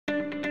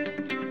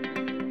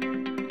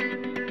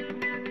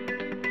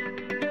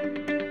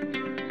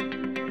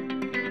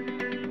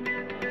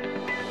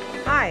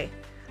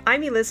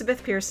I'm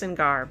Elizabeth Pearson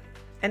Garr,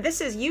 and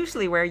this is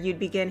usually where you'd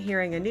begin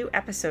hearing a new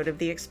episode of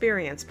the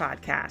Experience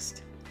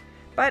podcast.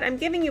 But I'm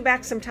giving you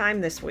back some time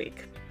this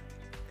week.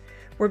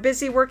 We're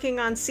busy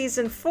working on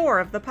Season 4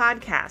 of the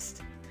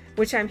podcast,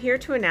 which I'm here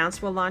to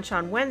announce will launch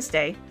on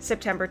Wednesday,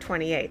 September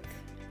 28th.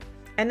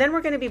 And then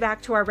we're going to be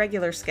back to our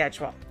regular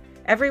schedule.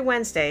 Every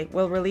Wednesday,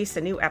 we'll release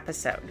a new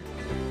episode.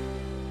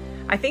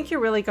 I think you're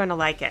really going to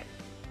like it.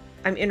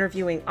 I'm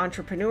interviewing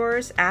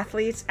entrepreneurs,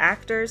 athletes,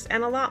 actors,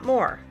 and a lot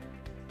more.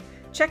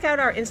 Check out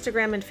our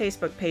Instagram and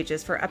Facebook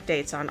pages for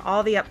updates on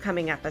all the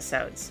upcoming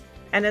episodes.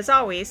 And as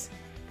always,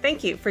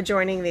 thank you for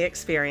joining the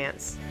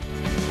experience.